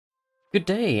Good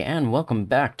day and welcome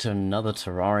back to another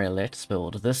Terraria Let's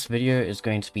Build. This video is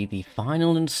going to be the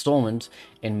final installment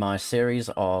in my series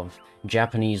of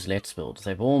Japanese Let's Builds.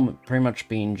 They've all pretty much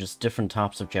been just different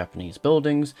types of Japanese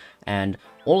buildings, and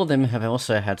all of them have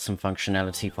also had some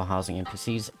functionality for housing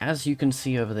NPCs, as you can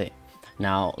see over there.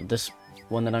 Now, this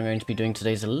one that I'm going to be doing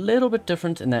today is a little bit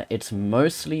different in that it's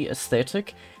mostly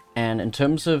aesthetic, and in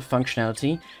terms of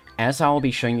functionality, as I'll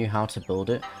be showing you how to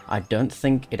build it, I don't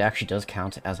think it actually does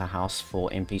count as a house for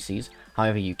NPCs.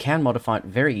 However, you can modify it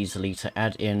very easily to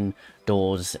add in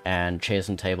doors and chairs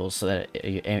and tables so that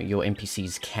your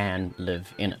NPCs can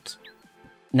live in it.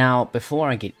 Now, before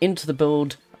I get into the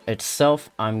build itself,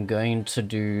 I'm going to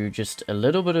do just a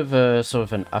little bit of a sort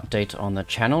of an update on the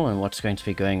channel and what's going to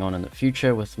be going on in the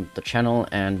future with the channel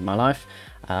and my life.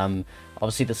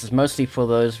 Obviously, this is mostly for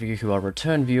those of you who are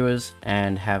return viewers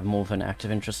and have more of an active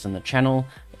interest in the channel.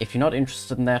 If you're not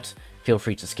interested in that, feel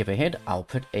free to skip ahead. I'll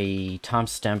put a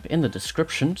timestamp in the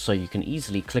description so you can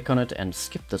easily click on it and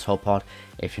skip this whole part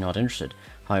if you're not interested.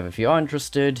 However, if you are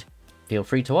interested, feel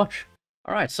free to watch.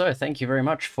 Alright, so thank you very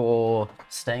much for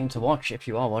staying to watch if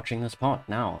you are watching this part.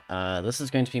 Now, this is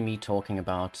going to be me talking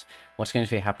about what's going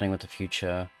to be happening with the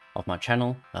future of my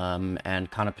channel,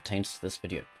 and kind of pertains to this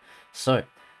video. So,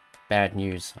 bad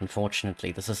news,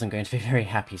 unfortunately, this isn't going to be a very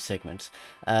happy segment.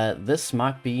 This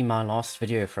might be my last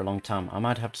video for a long time. I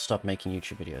might have to stop making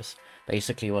YouTube videos.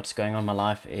 Basically, what's going on in my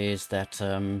life is that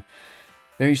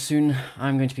very soon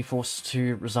I'm going to be forced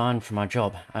to resign from my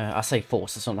job. I say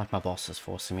forced, it's not like my boss is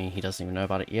forcing me, he doesn't even know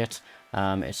about it yet.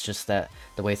 It's just that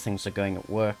the way things are going at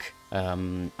work,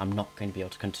 I'm not going to be able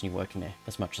to continue working there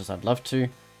as much as I'd love to.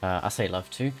 I say love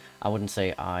to. I wouldn't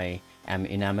say I am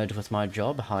enamored with my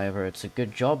job. However, it's a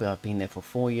good job. I've been there for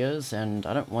 4 years and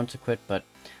I don't want to quit, but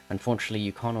unfortunately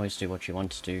you can't always do what you want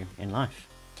to do in life.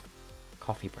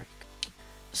 Coffee break.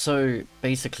 So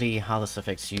basically how this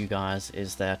affects you guys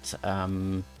is that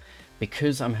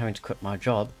because I'm having to quit my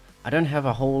job, I don't have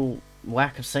a whole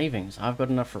whack of savings. I've got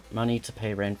enough money to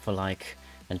pay rent for like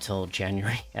until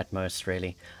January at most,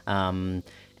 really.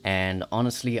 And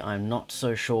honestly, I'm not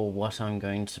so sure what I'm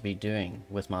going to be doing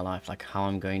with my life, like how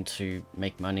I'm going to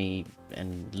make money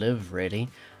and live, really.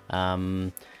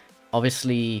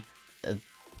 Obviously,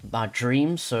 my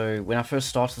dream, so when I first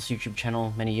started this YouTube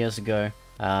channel many years ago,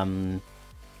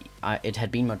 it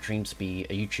had been my dream to be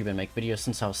a YouTuber and make videos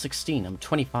since I was 16. I'm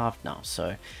 25 now,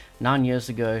 so 9 years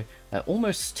ago,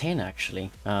 almost 10 actually,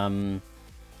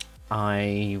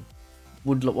 I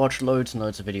would watch loads and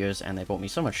loads of videos, and they brought me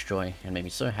so much joy and made me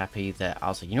so happy that I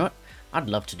was like, you know what, I'd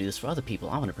love to do this for other people.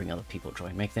 I want to bring other people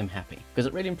joy, make them happy, because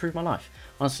it really improved my life.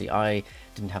 Honestly, I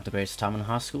didn't have the greatest time in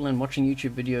high school, and watching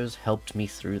YouTube videos helped me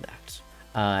through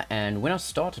that. And when I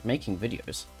started making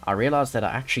videos, I realized that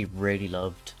I actually really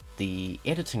loved the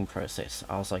editing process.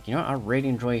 I was like, you know, I really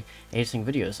enjoy editing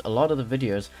videos. A lot of the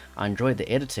videos, I enjoyed the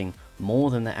editing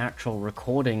more than the actual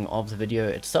recording of the video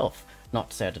itself. Not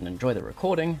to say I didn't enjoy the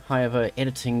recording, however,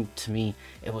 editing, to me,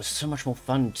 it was so much more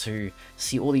fun to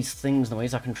see all these things and the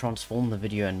ways I can transform the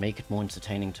video and make it more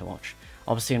entertaining to watch.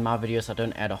 Obviously in my videos I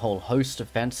don't add a whole host of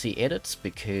fancy edits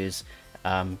because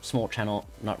small channel,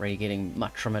 not really getting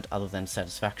much from it other than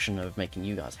satisfaction of making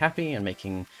you guys happy and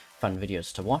making fun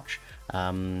videos to watch.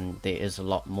 There is a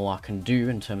lot more I can do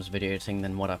in terms of video editing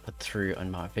than what I put through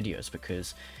in my videos,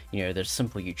 because, you know, there's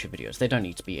simple YouTube videos. They don't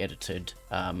need to be edited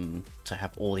to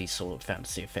have all these sort of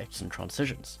fancy effects and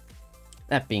transitions.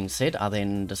 That being said, I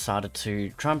then decided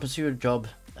to try and pursue a job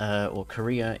or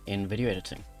career in video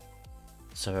editing.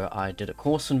 So I did a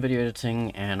course in video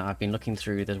editing, and I've been looking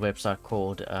through this website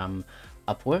called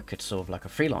Upwork. It's sort of like a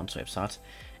freelance website,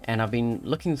 and I've been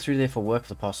looking through there for work for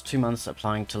the past 2 months,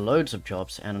 applying to loads of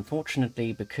jobs, and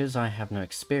unfortunately, because I have no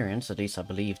experience, at least I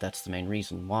believe that's the main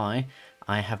reason why,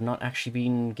 I have not actually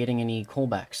been getting any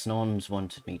callbacks. No one's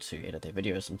wanted me to edit their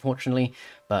videos, unfortunately.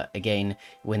 But again,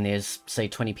 when there's, say,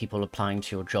 20 people applying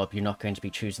to your job, you're not going to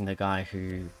be choosing the guy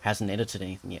who hasn't edited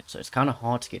anything yet. So it's kind of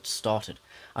hard to get started.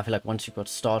 I feel like once you've got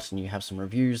started and you have some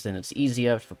reviews, then it's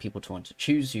easier for people to want to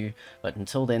choose you. But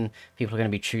until then, people are going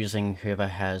to be choosing whoever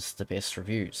has the best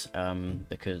reviews,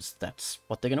 because that's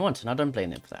what they're going to want. And I don't blame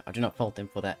them for that. I do not fault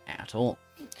them for that at all.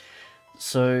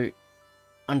 So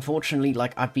unfortunately,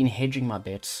 like, I've been hedging my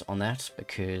bets on that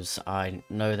because I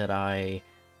know that I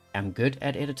am good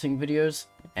at editing videos,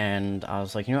 and I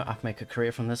was like, you know, I can make a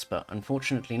career from this, but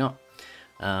unfortunately not.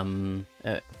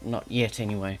 Not yet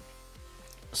anyway.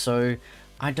 So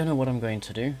I don't know what I'm going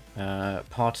to do.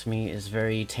 Part of me is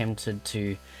very tempted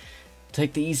to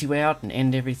take the easy way out and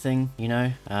end everything, you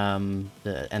know, and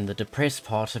the depressed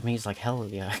part of me is like, hell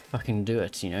yeah, fucking do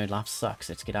it, you know, life sucks,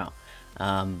 let's get out.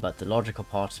 But the logical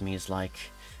part of me is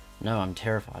like, No, I'm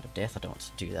terrified of death. I don't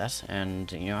want to do that.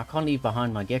 And, you know, I can't leave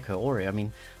behind my gecko, Ori. I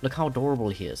mean, look how adorable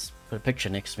he is. Put a picture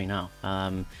next to me now.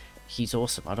 He's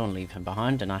awesome. I don't leave him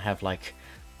behind. And I have, like,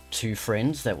 2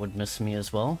 friends that would miss me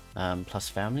as well, plus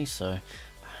family. So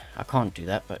I can't do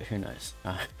that, but who knows.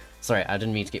 Sorry, I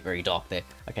didn't mean to get very dark there.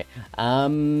 Okay.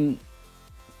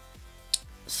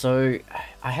 So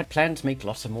I had planned to make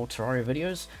lots of more Terraria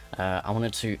videos. I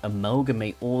wanted to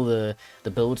amalgamate all the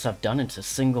builds I've done into a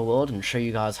single world and show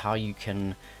you guys how you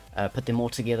can put them all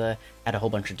together, add a whole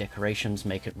bunch of decorations,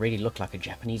 make it really look like a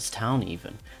Japanese town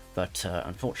even. But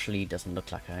unfortunately it doesn't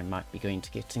look like I might be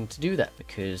getting to do that,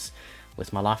 because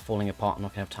with my life falling apart I'm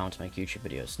not going to have time to make YouTube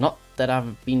videos. Not that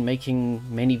I've been making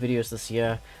many videos this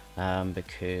year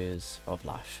because of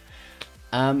life.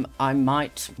 I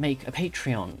might make a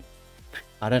Patreon.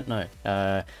 I don't know.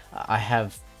 I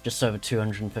have just over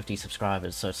 250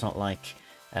 subscribers, so it's not like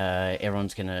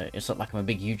everyone's gonna... It's not like I'm a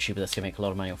big YouTuber that's gonna make a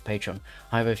lot of money off Patreon.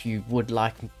 However, if you would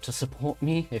like to support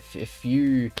me, if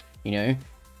you know,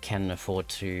 can afford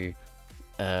to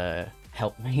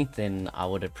help me, then I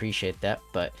would appreciate that.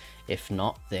 But if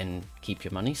not, then keep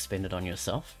your money, spend it on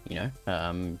yourself, you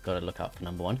know. Gotta look out for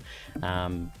number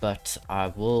 1. But I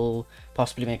will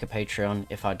possibly make a Patreon.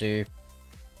 If I do,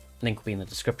 link will be in the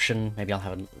description. Maybe I'll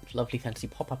have a lovely fancy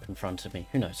pop-up in front of me,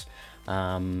 who knows.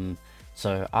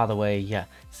 So either way, yeah,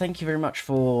 thank you very much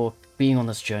for being on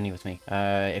this journey with me.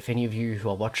 If any of you who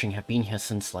are watching have been here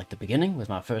since like the beginning with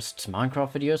my first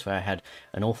Minecraft videos where I had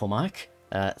an awful mic,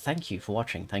 thank you for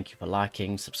watching, thank you for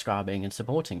liking, subscribing and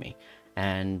supporting me.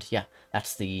 And yeah,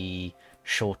 that's the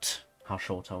short... How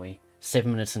short are we?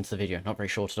 7 minutes into the video, not very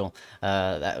short at all.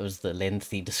 That was the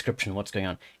lengthy description of what's going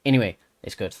on. Anyway,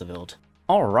 let's go to the build.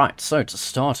 Alright, so to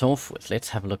start off with, let's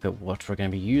have a look at what we're going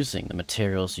to be using, the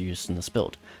materials used in this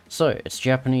build. So, it's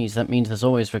Japanese, that means as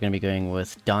always we're going to be going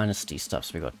with Dynasty stuff.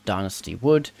 So we've got Dynasty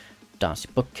wood, Dynasty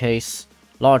bookcase,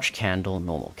 large candle,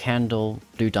 normal candle,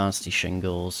 blue Dynasty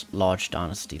shingles, large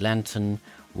Dynasty lantern,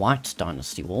 white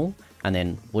Dynasty wall, and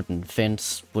then wooden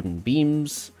fence, wooden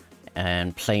beams,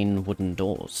 and plain wooden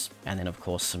doors. And then of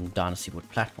course some Dynasty wood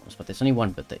platforms, but there's only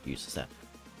one bit that uses that.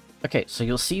 Okay, so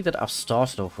you'll see that I've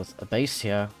started off with a base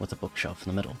here with a bookshelf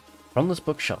in the middle. From this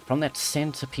bookshelf, from that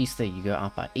center piece there, you go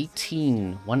up by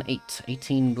 18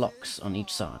 blocks on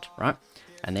each side, right?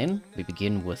 And then we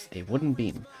begin with a wooden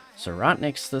beam. So right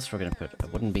next to this, we're going to put a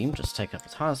wooden beam, just take up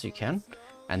as high as you can.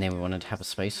 And then we want to have a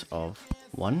space of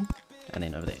 1, and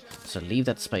then over there. So leave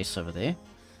that space over there.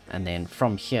 And then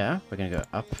from here, we're going to go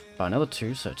up by another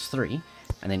 2, so it's 3.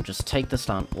 And then just take this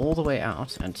line all the way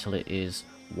out until it is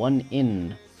 1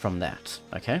 in from that,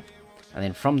 okay? And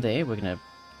then from there we're gonna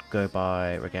go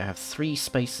by, we're gonna have 3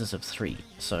 spaces of 3.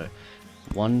 So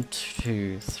 1,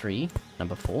 2, 3,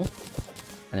 number 4, and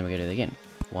then we're gonna do it again.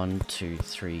 1, 2,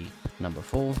 3, number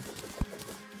 4,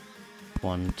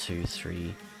 1, 2,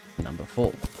 3, number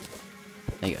 4.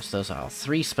 There you go. So those are our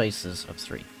 3 spaces of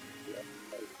 3.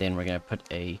 Then we're gonna put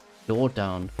a door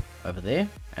down over there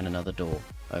and another door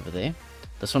over there.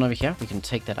 This one over here, we can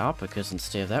take that out because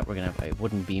instead of that, we're going to have a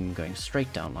wooden beam going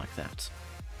straight down like that.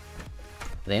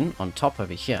 Then, on top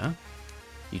over here,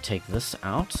 you take this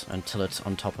out until it's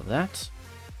on top of that,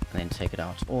 and then take it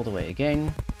out all the way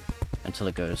again until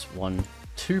it goes 1,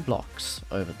 2 blocks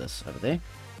over this, over there,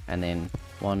 and then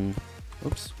 1,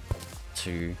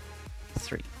 2,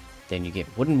 3. Then you get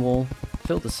wooden wall,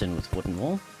 fill this in with wooden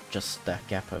wall, just that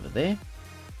gap over there,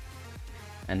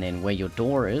 and then where your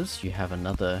door is, you have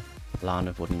another line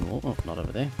of wooden wall. Oh, not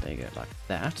over there. There you go, like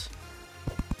that.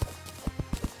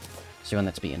 So you want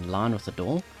that to be in line with the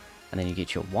door, and then you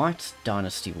get your white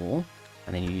Dynasty wall,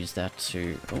 and then you use that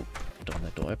to... Oh, don't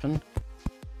want that door open.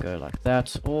 Go like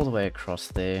that, all the way across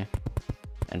there,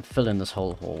 and fill in this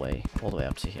whole hallway, all the way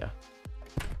up to here.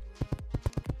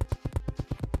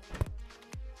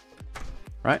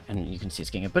 Right, and you can see it's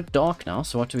getting a bit dark now,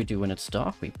 so what do we do when it's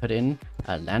dark? We put in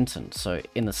a lantern. So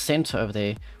in the center over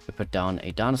there, we put down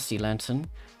a Dynasty lantern,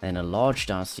 then a large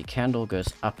Dynasty candle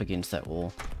goes up against that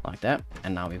wall, like that,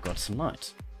 and now we've got some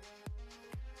light.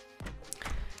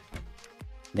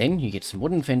 Then you get some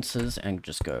wooden fences and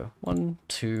just go 1,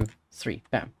 2, 3,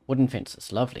 bam, wooden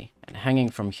fences, lovely. And hanging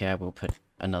from here, we'll put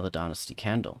another Dynasty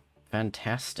candle.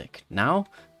 Fantastic. Now,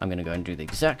 I'm going to go and do the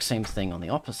exact same thing on the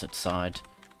opposite side,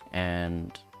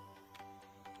 and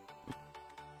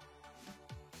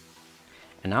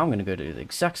now I'm going to go do the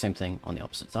exact same thing on the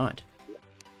opposite side.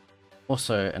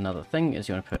 Also, another thing is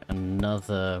you want to put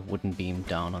another wooden beam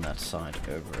down on that side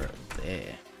over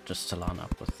there, just to line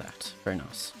up with that. Very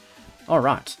nice.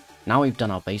 Alright, now we've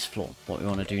done our base floor. What we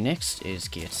want to do next is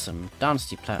get some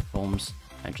Dynasty platforms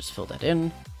and just fill that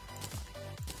in.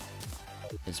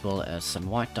 as well as some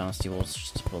white dynasty walls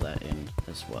just to fill that in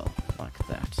as well, like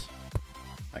that.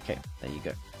 Okay, there you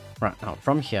go. Right, now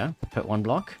from here, put one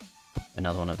block,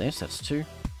 another one over there, so that's 2,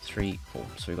 3, 4.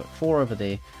 So we've got 4 over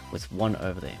there with 1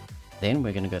 over there. Then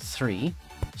we're going to go 3,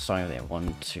 starting over there,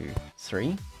 1, 2,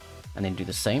 3, and then do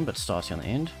the same but starting on the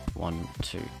end, 1,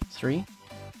 2, 3.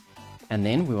 And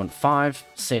then we want 5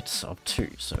 sets of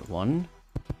 2, so 1,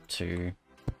 2,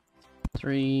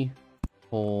 3,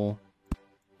 4,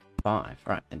 5.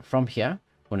 Right, and from here,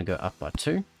 we're going to go up by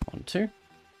 2, 1, 2.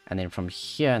 And then from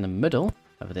here in the middle,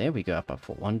 over there, we go up by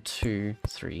 4, 1, 2,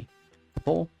 3,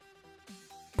 4.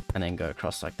 And then go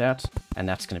across like that. And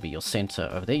that's going to be your center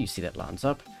over there. You see that lines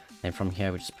up. And from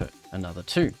here, we just put another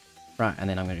 2. Right, and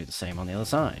then I'm going to do the same on the other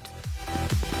side.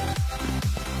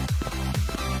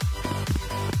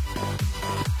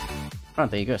 Right,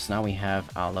 there you go. So now we have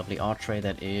our lovely archway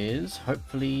that is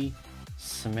hopefully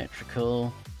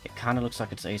symmetrical. It kind of looks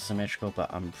like it's asymmetrical,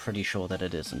 but I'm pretty sure that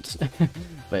it isn't.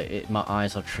 But my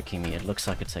eyes are tricking me. It looks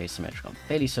like it's asymmetrical. I'm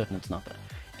fairly certain it's not, though.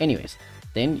 Anyways,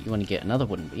 then you want to get another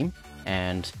wooden beam,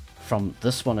 and from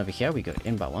this one over here, we go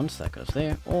in by 1, so that goes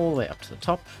there, all the way up to the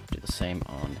top. Do the same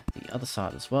on the other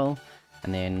side as well.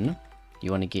 And then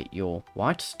you want to get your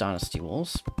white dynasty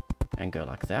walls and go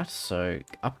like that. So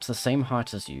up to the same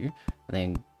height as you,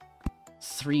 and then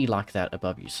 3 like that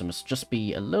above you. So it must just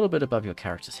be a little bit above your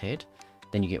character's head.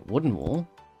 Then you get wooden wall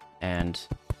and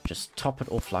just top it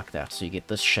off like that. So you get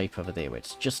this shape over there where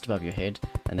it's just above your head,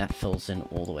 and that fills in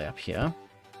all the way up here.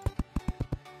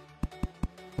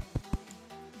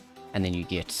 And then you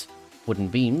get wooden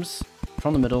beams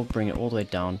from the middle, bring it all the way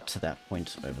down to that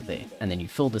point over there. And then you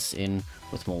fill this in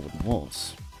with more wooden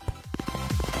walls.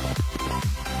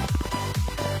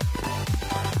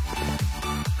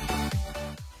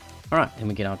 Alright, then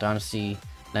we get our dynasty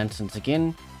lanterns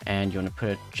again, and you want to put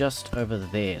it just over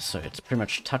there, so it pretty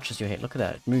much touches your head. Look at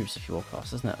that, it moves if you walk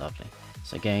past, isn't that lovely?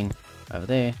 So again, over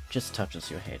there, just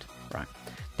touches your head. Right,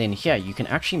 then here, you can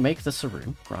actually make this a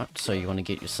room, right? So you want to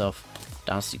get yourself a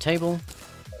dynasty table,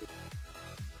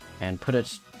 and put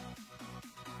it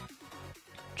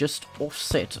just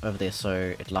offset over there,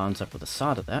 so it lines up with the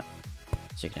side of that.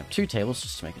 So you can have 2 tables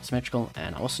just to make it symmetrical,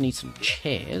 and I also need some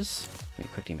chairs. Let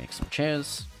me quickly make some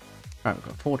chairs. Alright, we've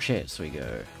got 4 chairs, so we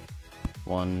go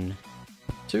 1,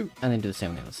 2, and then do the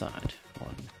same on the other side.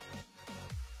 1,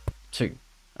 2.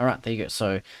 Alright, there you go.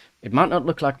 So it might not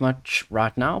look like much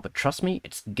right now, but trust me,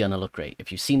 it's gonna look great.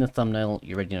 If you've seen the thumbnail,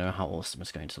 you already know how awesome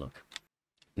it's going to look.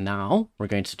 Now, we're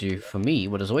going to do, for me,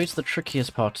 what is always the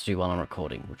trickiest part to do while I'm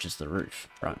recording, which is the roof.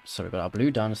 Right, so we've got our blue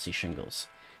dynasty shingles.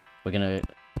 We're going to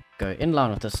go in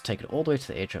line with this, take it all the way to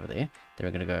the edge over there. Then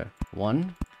we're going to go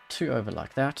 1, 2 over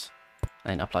like that,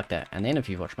 and up like that. And then if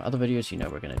you've watched my other videos, you know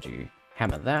we're going to do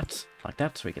hammer that, like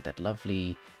that, so we get that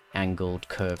lovely angled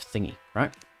curved thingy,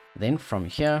 right? Then from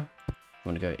here,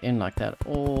 we're going to go in like that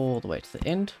all the way to the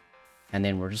end. And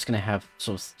then we're just going to have,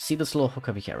 sort of, see this little hook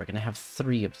over here? We're going to have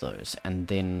 3 of those, and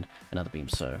then another beam.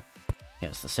 So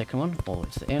here's the second one, all the way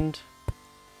to the end.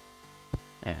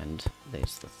 And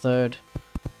there's the third,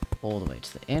 all the way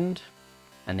to the end.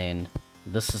 And then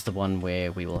this is the one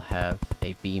where we will have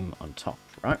a beam on top,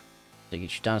 right? So you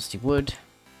get your dynasty wood,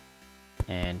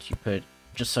 and you put,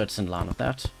 just so it's in line with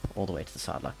that, all the way to the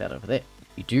side like that over there.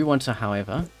 You do want to,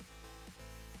 however,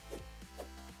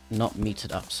 not meet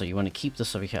it up, so you want to keep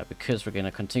this over here because we're going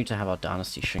to continue to have our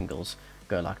dynasty shingles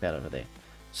go like that over there.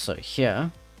 So here,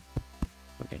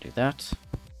 we're going to do that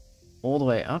all the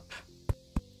way up.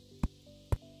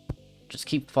 Just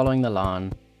keep following the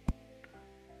line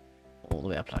all the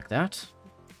way up like that,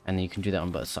 and then you can do that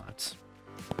on both sides.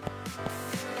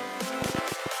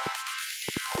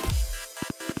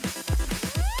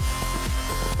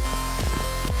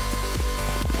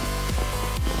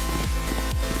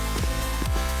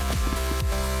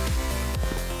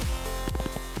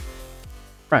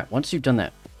 Right, once you've done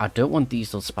that, I don't want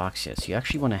these little sparks here, so you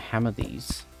actually want to hammer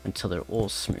these until they're all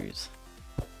smooth.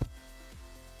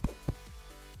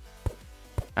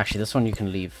 Actually, this one you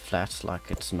can leave flat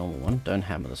like it's a normal one. Don't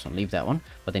hammer this one, leave that one,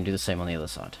 but then do the same on the other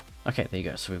side. Okay, there you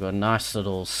go. So we've got a nice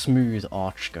little smooth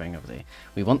arch going over there.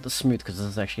 We want the smooth because this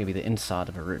is actually going to be the inside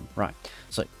of a room. Right,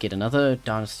 so get another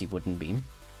dynasty wooden beam.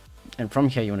 And from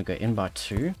here, you want to go in by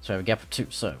 2. So we have a gap of 2.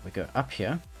 So we go up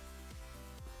here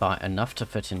by enough to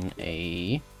fit in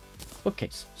a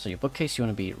bookcase. So your bookcase, you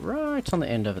want to be right on the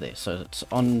end over there. So it's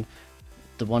on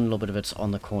the one little bit of it's on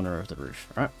the corner of the roof,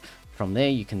 right? From there,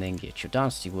 you can then get your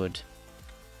dynasty wood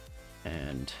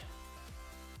and...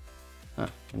 Oh,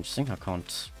 interesting. I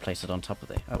can't place it on top of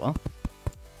there. Oh well.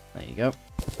 There you go.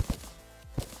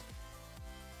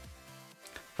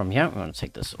 From here, we're going to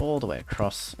take this all the way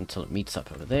across until it meets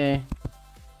up over there.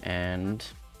 And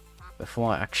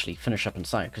before I actually finish up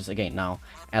inside, because again, now,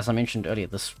 as I mentioned earlier,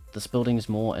 this building is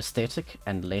more aesthetic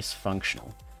and less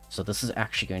functional. So this is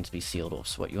actually going to be sealed off.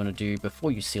 So what you want to do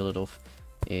before you seal it off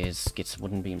is get some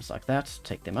wooden beams like that,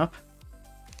 take them up.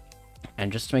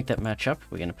 And just to make that match up,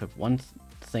 we're going to put one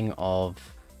thing of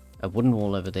a wooden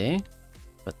wall over there,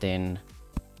 but then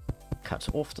cut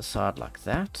off the side like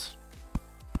that,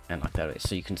 and like that.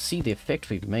 So you can see the effect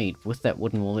we've made with that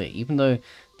wooden wall there. Even though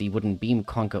the wooden beam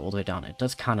can't go all the way down, it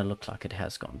does kind of look like it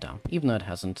has gone down. Even though it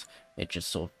hasn't, it just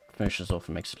sort of finishes off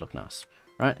and makes it look nice.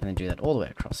 Right, and then do that all the way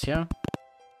across here.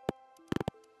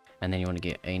 And then you want to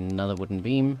get another wooden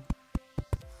beam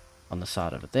on the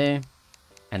side over there.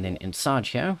 And then inside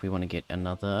here, we want to get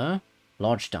another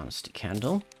large dynasty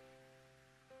candle.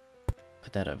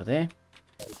 Put that over there.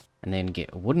 And then get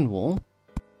a wooden wall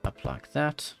up like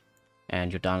that.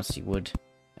 And your dynasty wood.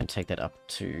 And take that up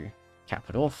to cap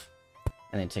it off.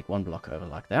 And then take one block over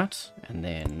like that. And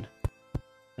then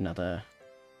another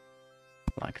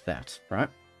like that, right?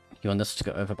 You want this to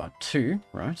go over by 2,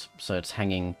 right? So it's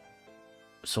hanging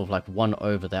sort of like 1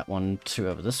 over that one, 2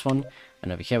 over this one.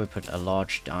 And over here we put a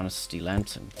large dynasty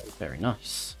lantern. Very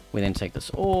nice. We then take this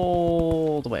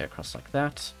all the way across like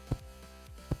that.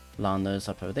 Line those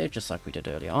up over there just like we did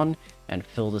earlier on. And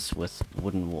fill this with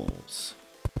wooden walls.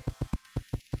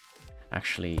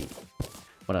 Actually,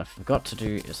 what I forgot to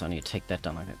do is I need to take that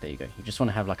down like that. There you go. You just want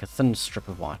to have like a thin strip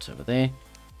of white over there.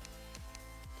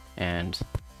 And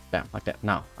bam, like that.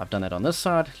 Now, I've done that on this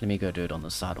side. Let me go do it on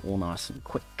this side all nice and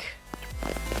quick.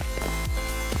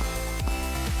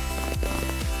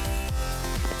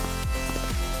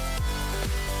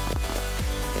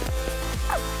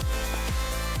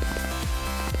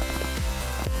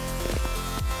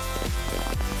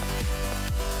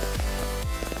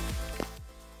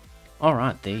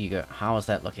 Alright, there you go. How is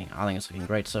that looking? I think it's looking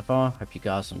great so far. Hope you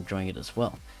guys are enjoying it as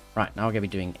well. Right, now we're going to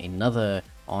be doing another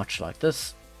arch like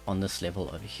this on this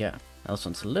level over here. Now this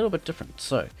one's a little bit different.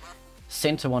 So,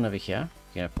 center one over here.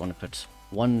 You're going to want to put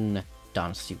one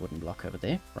dynasty wooden block over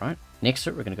there, right? Next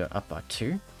to it, we're going to go up by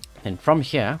 2. And from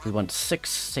here, we want 6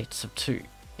 sets of 2,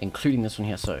 including this one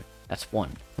here. So, that's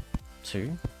 1,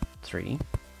 2, 3,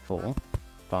 4,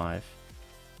 5,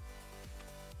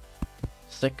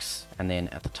 6, and then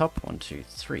at the top 1, 2,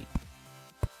 3,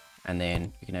 and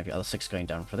then you can have your other 6 going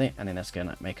down from there, and then that's going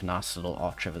to make a nice little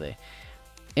arch over there.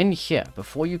 In here,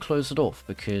 before you close it off,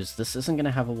 because this isn't going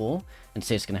to have a wall,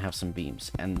 instead it's going to have some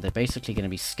beams, and they're basically going to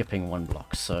be skipping 1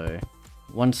 block, so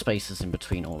 1 space is in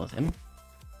between all of them,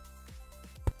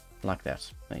 like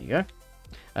that. There you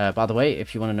go. By the way,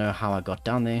 if you want to know how I got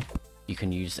down there, you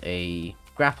can use a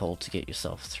grapple to get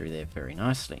yourself through there very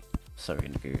nicely. So we're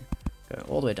going to go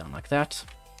all the way down like that,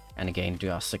 and again do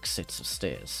our 6 sets of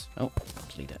stairs. Oh,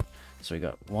 delete it. So we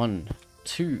got 1,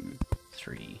 2,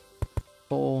 3,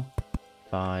 4,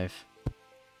 5,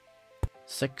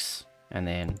 6, and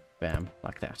then bam,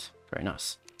 like that. Very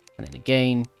nice. And then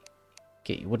again,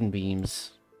 get your wooden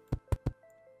beams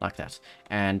like that.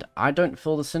 And I don't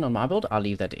fill this in on my build. I'll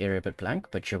leave that area a bit blank,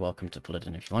 but you're welcome to fill it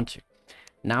in if you want to.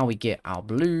 Now we get our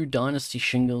blue dynasty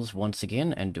shingles once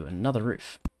again and do another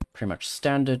roof. Pretty much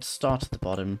standard, start at the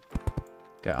bottom,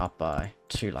 go up by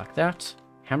 2 like that,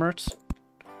 hammer it,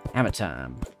 hammer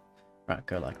time. Right,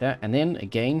 go like that, and then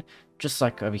again, just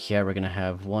like over here, we're going to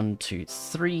have 1, 2,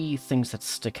 3 things that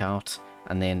stick out,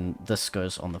 and then this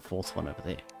goes on the 4th one over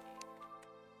there.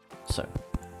 So,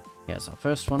 here's our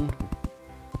first one,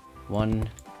 1,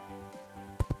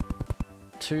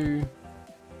 2,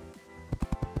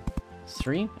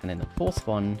 3, and then the 4th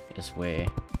one is where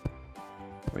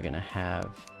we're going to have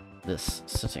this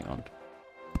sitting on.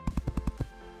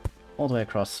 All the way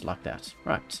across like that.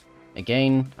 Right.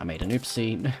 Again, I made an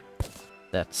oopsie.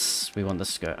 We want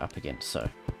this to go up again, so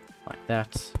like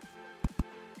that.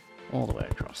 All the way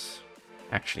across.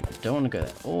 Actually, we don't want to go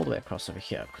that all the way across over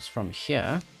here, because from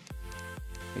here,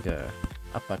 we go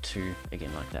up by 2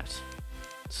 again like that.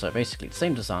 So basically, the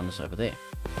same design as over there.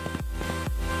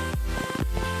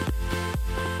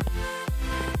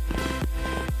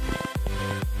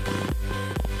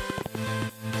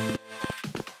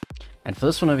 And for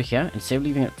this one over here, instead of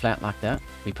leaving it flat like that,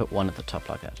 we put 1 at the top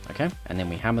like that, okay? And then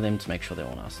we hammer them to make sure they're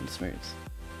all nice and smooth.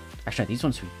 Actually, these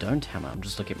ones we don't hammer. I'm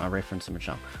just looking at my reference image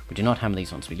now. We do not hammer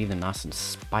these ones. We leave them nice and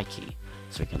spiky,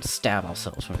 so we can stab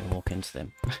ourselves when we walk into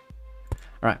them.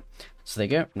 Alright, so there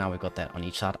you go. Now we've got that on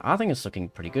each side. I think it's looking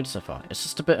pretty good so far. It's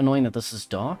just a bit annoying that this is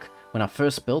dark. When I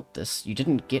first built this, you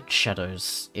didn't get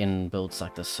shadows in builds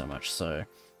like this so much, so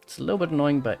it's a little bit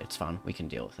annoying, but it's fine. We can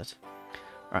deal with it.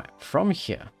 Alright, from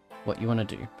here, what you want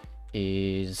to do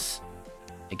is,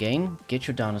 again, get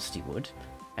your dynasty wood,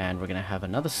 And we're going to have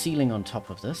another ceiling on top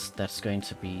of this. That's going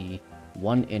to be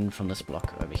one in from this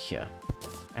block over here.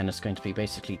 And it's going to be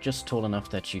basically just tall enough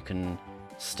that you can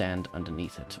stand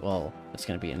underneath it. Well, it's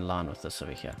going to be in line with this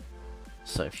over here.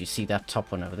 So if you see that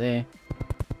top one over there,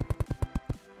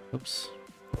 oops,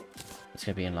 it's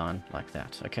going to be in line like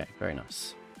that. Okay, very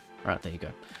nice. Right, there you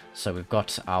go. So we've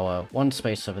got our one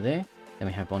space over there, then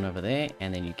we have one over there,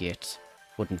 and then you get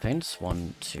wooden fence.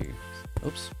 1, 2,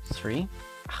 oops, 3.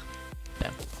 Ah,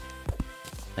 damn.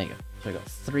 There you go. So we've got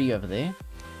 3 over there,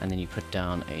 and then you put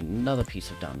down another piece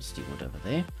of dynasty wood over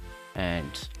there,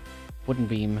 and wooden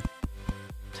beam,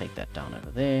 take that down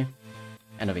over there.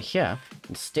 And over here,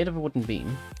 instead of a wooden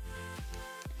beam,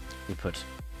 we put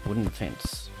wooden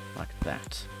fence. Like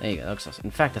that. There you go, that looks awesome.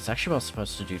 In fact, that's actually what I was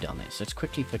supposed to do down there, so let's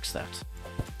quickly fix that.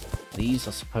 These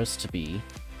are supposed to be,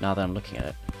 now that I'm looking at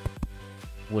it,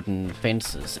 wooden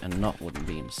fences and not wooden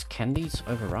beams. Can these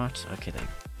overwrite? Okay, they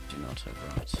do not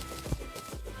overwrite.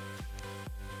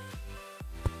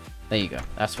 There you go,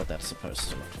 that's what that's supposed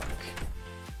to look like.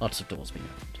 Lots of doors being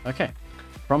opened. Okay,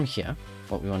 from here,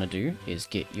 what we want to do is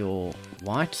get your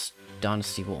white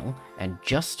dynasty wall and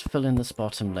just fill in this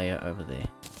bottom layer over there.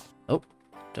 Oh.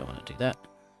 Don't want to do that.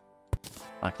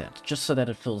 Like that. Just so that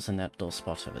it fills in that little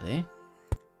spot over there.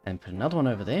 And put another one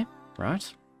over there.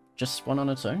 Right. Just one on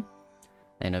its own.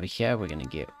 And over here we're going to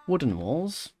get wooden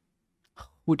walls.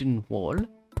 Wooden wall.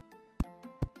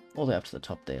 All the way up to the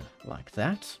top there. Like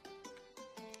that.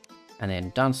 And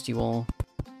then dynasty wall.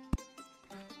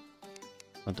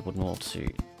 Want the wooden wall to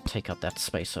take up that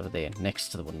space over there next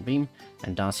to the wooden beam.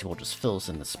 And dynasty wall just fills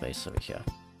in the space over here.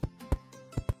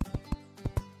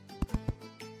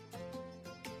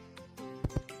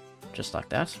 Just like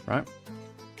that, right?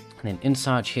 And then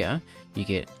inside here, you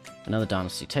get another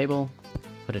dynasty table,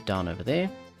 put it down over there,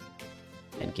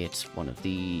 and get one of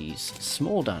these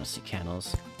small dynasty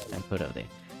candles and put it over there.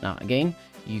 Now, again,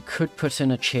 you could put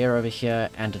in a chair over here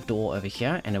and a door over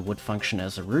here, and it would function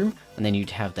as a room, and then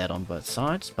you'd have that on both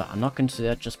sides, but I'm not going to do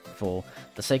that just for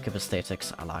the sake of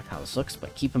aesthetics. I like how this looks,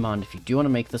 but keep in mind, if you do want to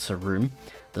make this a room,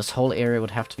 this whole area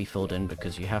would have to be filled in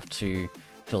because you have to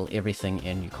fill everything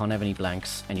in. You can't have any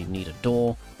blanks, and you need a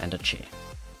door and a chair.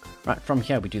 Right, from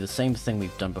here we do the same thing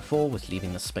we've done before with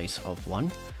leaving the space of 1.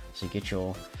 So you get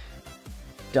your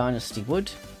dynasty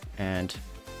wood, and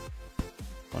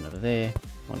one over there,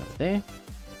 one over there,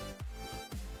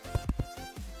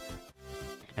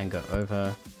 and go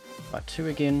over by 2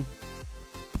 again.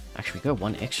 Actually, we go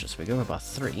 1 extra, so we go over by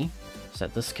 3, so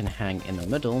that this can hang in the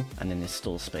middle, and then there's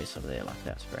still space over there like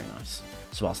that. Very nice.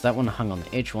 So whilst that one hung on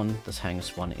the edge one, this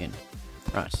hangs 1 in.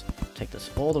 Right, take this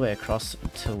all the way across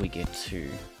until we get to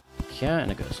here,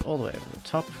 and it goes all the way over the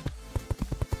top.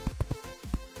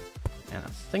 And I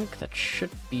think that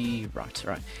should be right.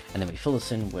 Right, and then we fill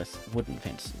this in with wooden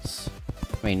fences.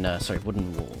 Sorry,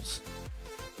 wooden walls.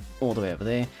 All the way over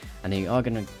there, and then you are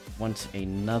going to want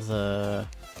another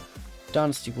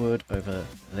dynasty wood over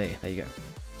there. There you go.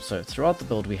 So throughout the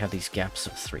build we have these gaps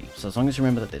of 3. So as long as you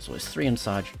remember that there's always 3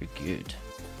 inside, you're good.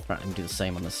 Right, let me do the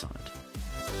same on this side.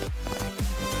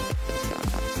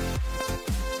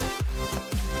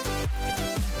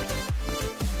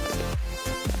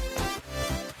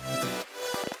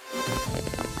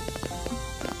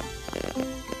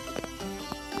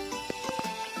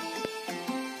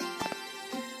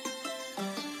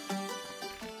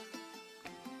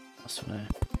 Just want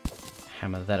to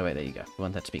hammer that away. There you go. We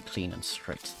want that to be clean and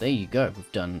straight. There you go.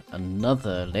 We've done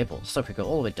another level. So if we go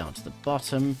all the way down to the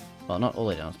bottom, well, not all the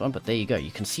way down to the bottom, but there you go.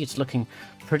 You can see it's looking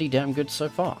pretty damn good so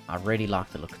far. I really like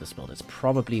the look of this build. It's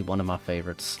probably one of my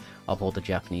favorites of all the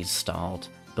Japanese styled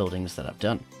buildings that I've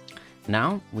done.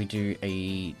 Now we do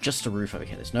just a roof over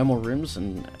here. There's no more rooms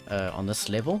on this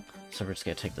level, so we're just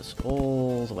going to take this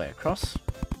all the way across,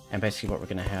 and basically what we're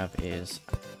going to have is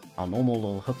our normal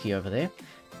little hooky over there.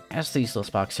 As these little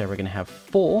sparks here, we're going to have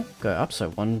 4 go up,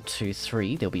 so 1, 2,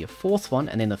 3, there'll be a 4th one,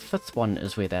 and then the 5th one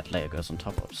is where that layer goes on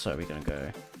top of. So we're going to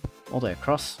go all the way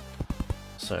across.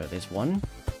 So there's 1,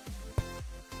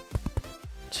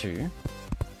 2,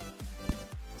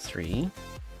 3,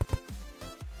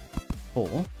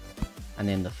 4, and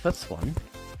then the 5th one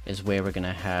is where we're going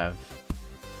to have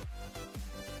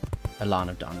a line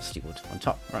of dynasty wood on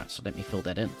top. Right, so let me fill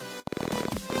that in.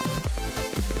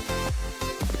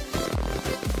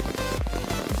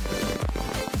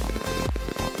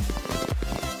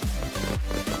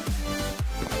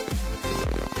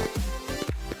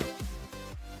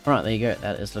 Alright, there you go.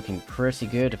 That is looking pretty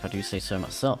good, if I do say so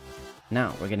myself.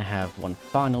 Now, we're going to have one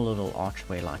final little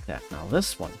archway like that. Now,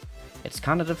 this one, it's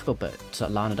kind of difficult to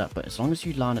line it up, but as long as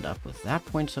you line it up with that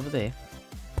point over there,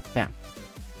 bam,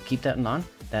 keep that in line,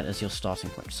 that is your starting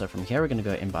point. So from here we're going to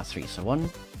go in by 3. So 1,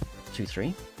 2,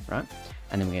 3, right?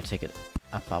 And then we're going to take it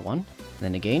up by 1. And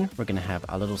then again, we're going to have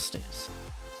our little stairs.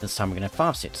 This time we're going to have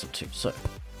 5 sets of 2. So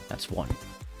that's 1,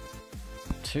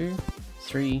 2,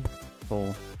 3,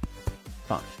 4,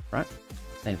 5, right?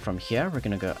 Then from here we're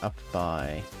going to go up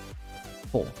by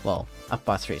 4. Well, up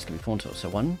by 3 is going to be 4 in total. So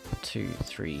 1, 2,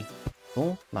 3,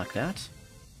 4, like that.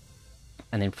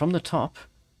 And then from the top,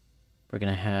 we're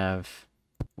going to have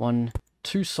 1,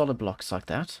 2 solid blocks like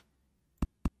that.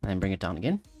 And then bring it down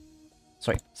again.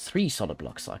 Sorry, 3 solid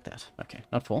blocks like that. Okay,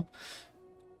 not 4.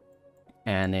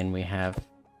 And then we have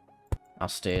our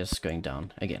stairs going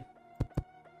down again.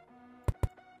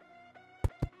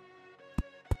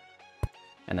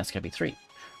 And that's going to be 3.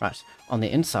 Right, on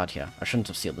the inside here, I shouldn't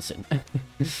have sealed this in.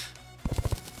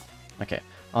 Okay,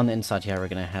 on the inside here, we're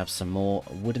going to have some more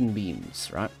wooden beams,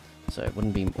 right? So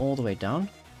wooden beam all the way down.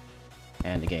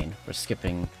 And again, we're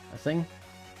skipping a thing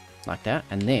like that.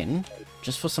 And then,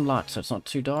 just for some light, so it's not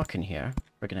too dark in here,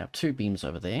 we're going to have 2 beams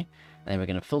over there. And then we're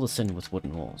going to fill this in with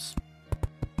wooden walls.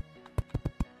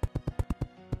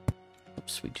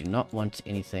 Oops, we do not want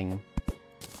anything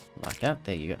like that.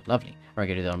 There you go. Lovely. We're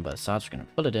going to do that on both sides. We're going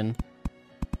to fill it in.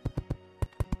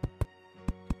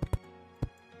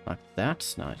 Like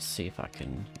that. Now let's see if I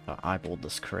eyeballed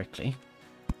this correctly.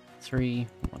 3,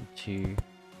 1, 2,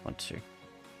 1, 2.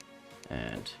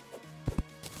 And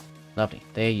lovely.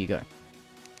 There you go.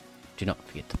 Do not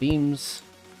forget the beams.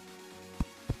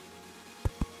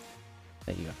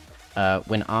 There you go.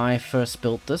 When I first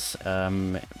built this,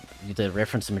 the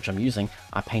reference image I'm using,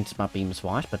 I painted my beams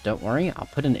white, but don't worry, I'll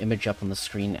put an image up on the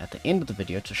screen at the end of the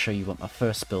video to show you what my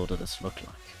first build of this looked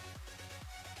like.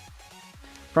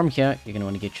 From here, you're going to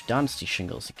want to get your dynasty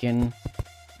shingles again,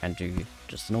 and do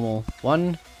just the normal 1,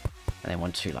 and then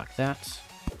 1, 2 like that.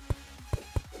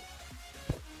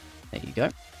 There you go.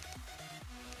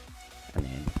 And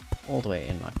then all the way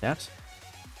in like that.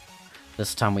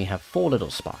 This time we have 4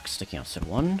 little sparks sticking out. So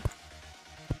 1,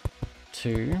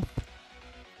 2,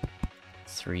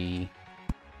 3,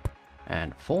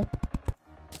 and 4.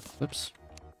 Whoops.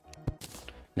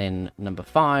 Then number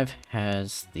 5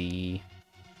 has the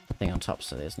thing on top.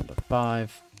 So there's number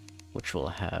 5, which will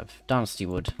have dynasty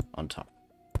wood on top.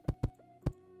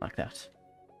 Like that.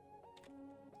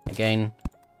 Again,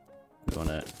 we want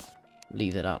to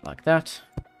leave it out like that.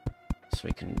 So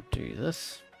we can do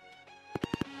this.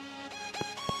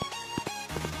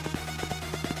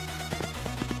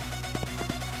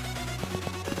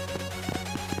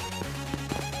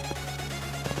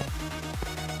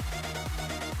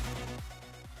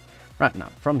 Right, now,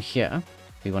 from here,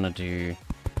 we want to do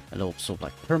a little sort of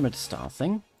like pyramid style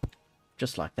thing.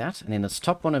 Just like that. And then this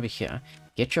top one over here,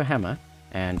 get your hammer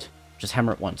and just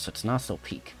hammer it once. So it's a nice little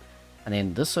peak. And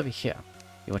then this over here,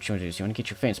 what you want to do is you want to get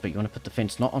your fence, but you want to put the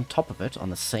fence not on top of it, on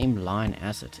the same line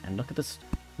as it. And look at this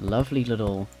lovely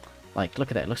little, like, look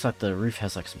at that. It looks like the roof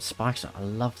has like some spikes on it. I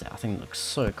love that. I think it looks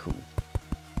so cool.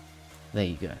 There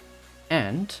you go.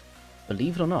 And,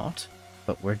 believe it or not,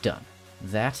 but we're done.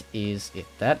 That is it.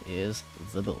 That is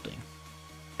the building.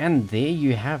 And there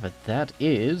you have it. That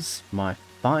is my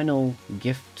final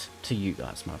gift to you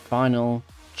guys. My final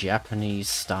Japanese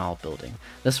style building.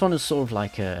 This one is sort of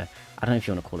like a, I don't know if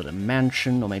you want to call it a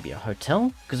mansion or maybe a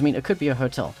hotel. Because I mean, it could be a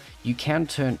hotel. You can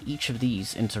turn each of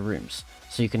these into rooms.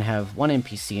 So you can have one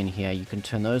NPC in here. You can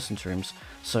turn those into rooms.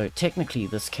 So technically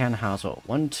this can house, what,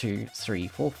 1, 2, 3,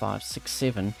 4, 5, 6,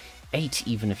 7, 8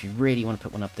 even if you really want to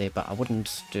put one up there, but I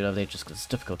wouldn't do it over there just because it's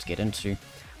difficult to get into.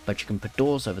 But you can put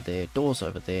doors over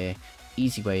there,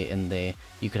 easy way in there.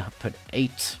 You could put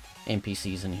 8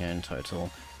 NPCs in here in total,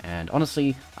 and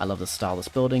honestly, I love the style of this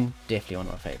building, definitely one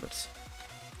of my favorites.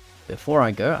 Before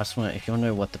I go, I just want to, if you want to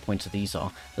know what the point of these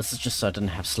are, this is just so I didn't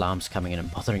have slimes coming in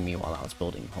and bothering me while I was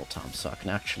building the whole time, so I can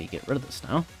actually get rid of this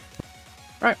now.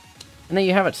 Right, and there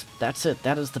you have it, that's it,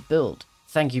 that is the build.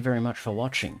 Thank you very much for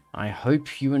watching. I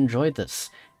hope you enjoyed this.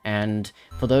 And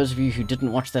for those of you who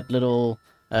didn't watch that little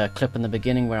clip in the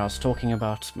beginning where I was talking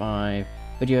about my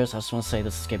videos, I just want to say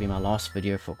this is going to be my last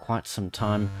video for quite some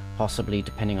time, possibly,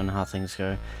 depending on how things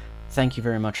go. Thank you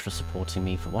very much for supporting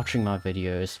me, for watching my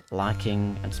videos,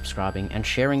 liking and subscribing, and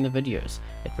sharing the videos.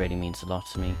 It really means a lot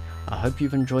to me. I hope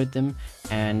you've enjoyed them,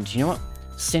 and you know what?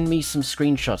 Send me some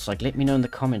screenshots, like let me know in the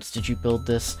comments, did you build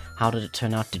this? How did it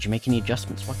turn out? Did you make any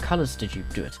adjustments? What colors did you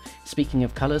do it? Speaking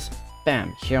of colors,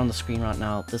 bam, here on the screen right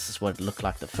now, this is what it looked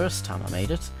like the first time I made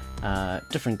it.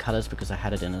 Different colors because I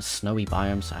had it in a snowy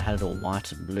biome, so I had it all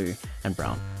white and blue and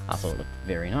brown. I thought it looked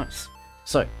very nice.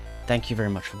 So, thank you very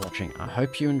much for watching. I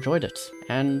hope you enjoyed it,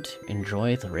 and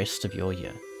enjoy the rest of your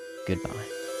year.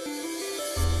 Goodbye.